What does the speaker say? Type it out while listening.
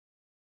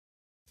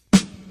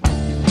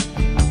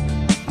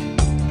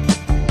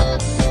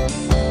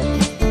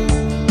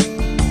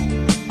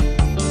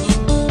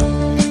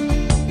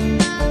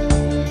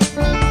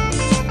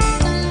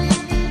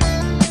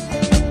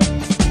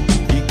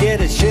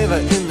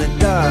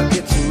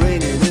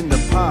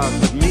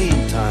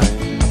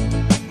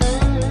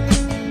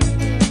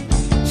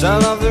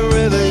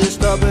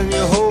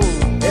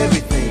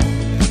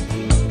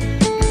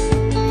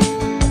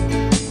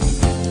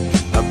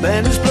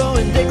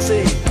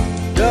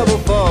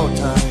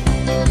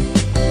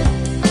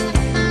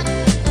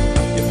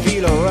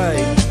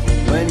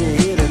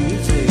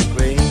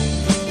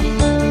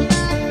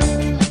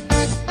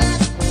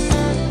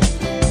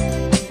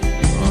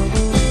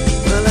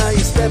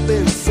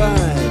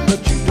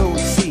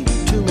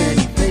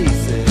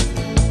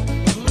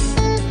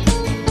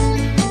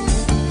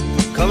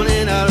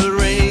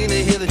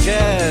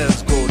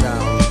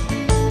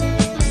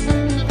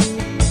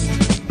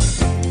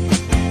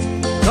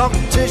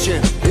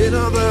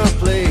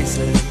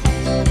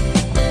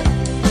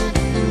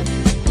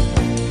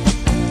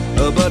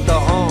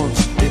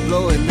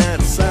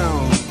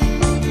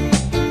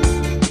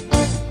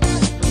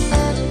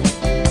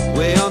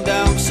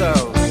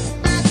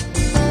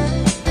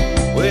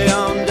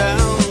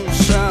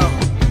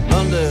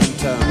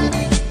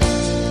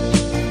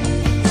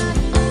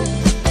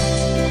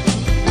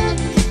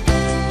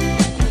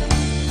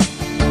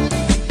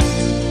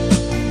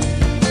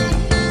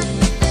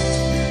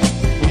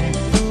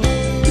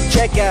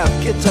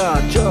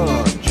guitar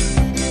George,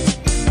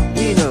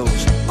 he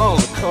knows all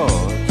the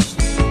chords.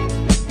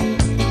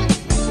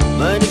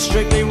 But it's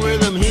strictly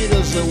rhythm, he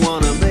doesn't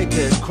want to make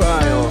it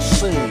cry or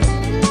sing.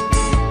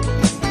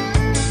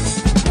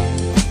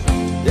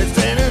 If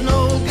then an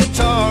old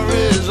guitar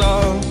is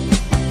all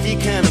he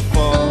can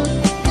afford,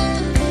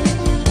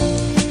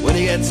 when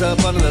he gets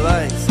up under the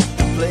lights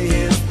to play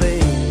his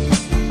thing.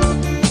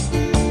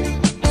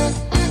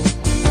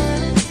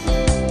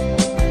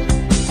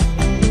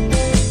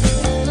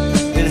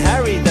 And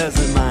Harry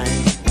doesn't mind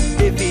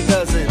if he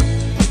doesn't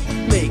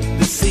make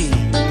the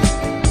scene.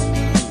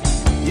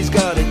 He's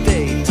got a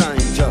daytime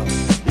job,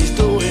 he's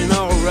doing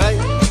alright.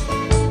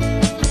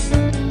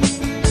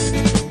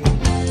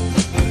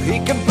 He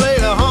can play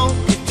the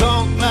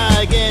honky-tonk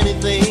like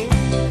anything,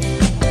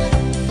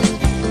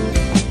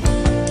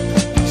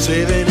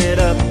 saving it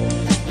up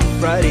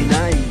Friday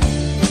night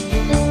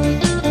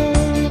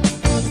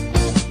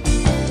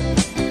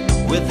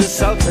with the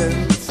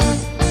Sultans,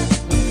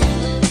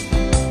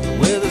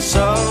 with the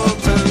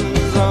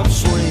Sultans of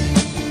swing.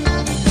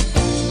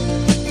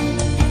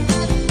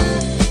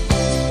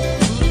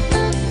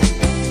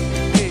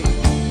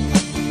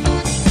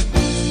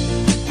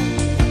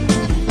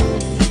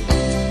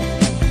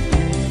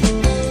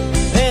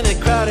 And a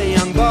crowd of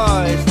young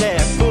boys, they're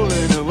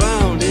fooling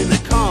around in the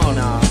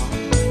corner,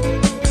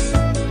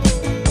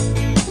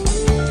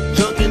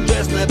 drunk and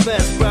dressed in their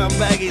best brown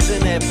baggies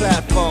and their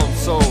platform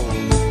soles.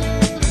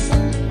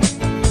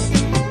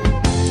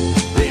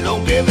 They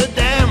don't give a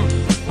damn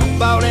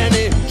about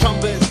any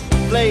trumpet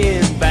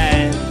playing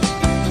band.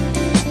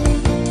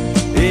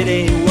 It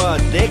ain't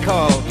what they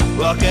call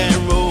rock and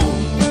roll.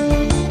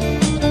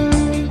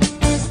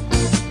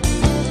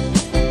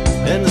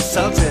 And the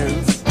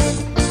Sultans,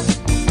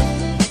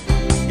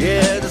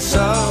 yeah, the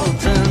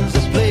Sultans,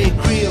 they play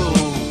Creole.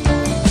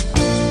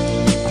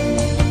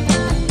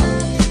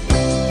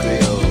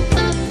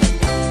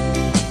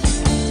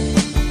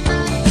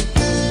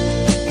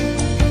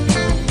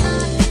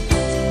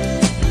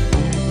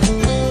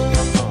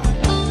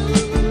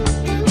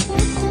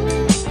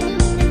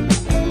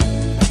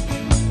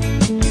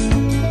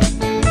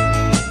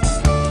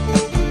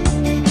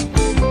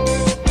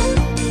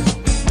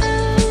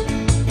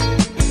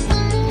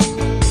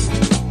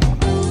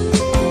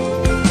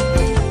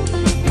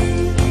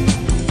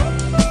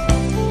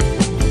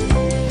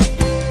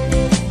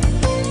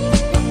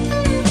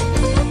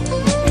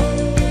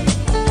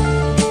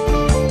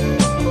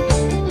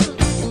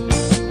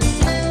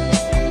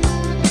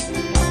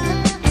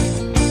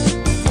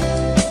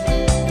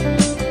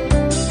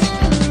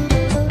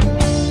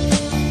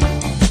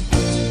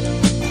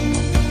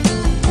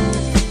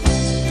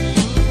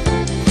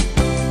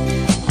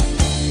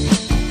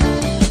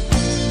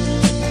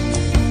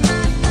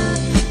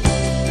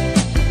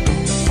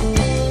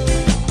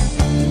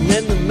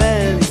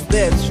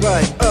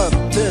 Right up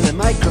to the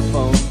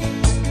microphone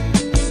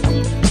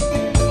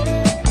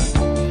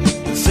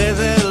and says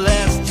at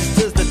last, just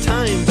as the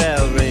time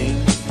bell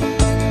rings,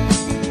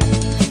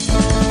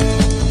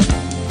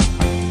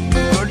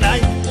 good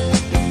night,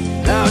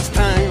 now it's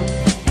time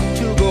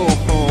to go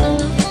home.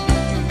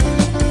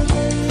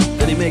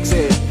 Then he makes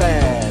it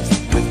fast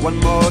with one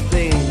more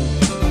thing.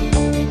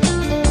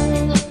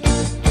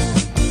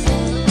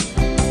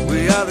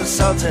 We are the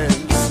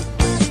Sultans,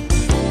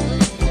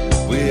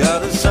 we are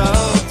the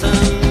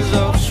Sultans.